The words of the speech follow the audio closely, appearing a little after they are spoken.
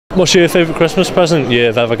What's your favourite Christmas present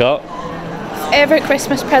you've ever got? Favourite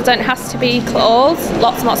Christmas present has to be clothes,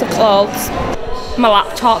 lots and lots of clothes. My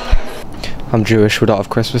laptop. I'm Jewish, we don't have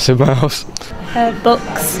Christmas in my house.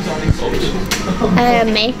 Books.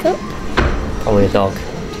 Makeup. Probably a dog.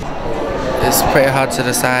 It's pretty hard to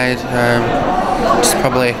decide. Just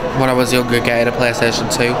probably when I was younger, getting a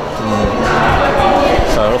PlayStation 2.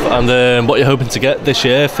 Fair enough. And what are you hoping to get this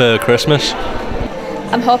year for Christmas?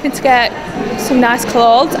 I'm hoping to get some nice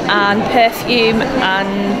clothes and perfume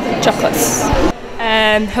and chocolates.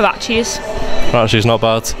 Hirachis. Hirachis, not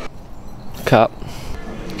bad. Cat.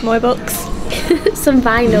 More books. Some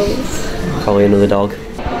vinyls. Probably another dog.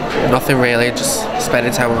 Nothing really, just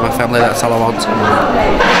spending time with my family, that's all I want.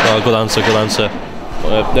 Oh, good answer, good answer.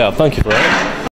 Yeah, thank you for that.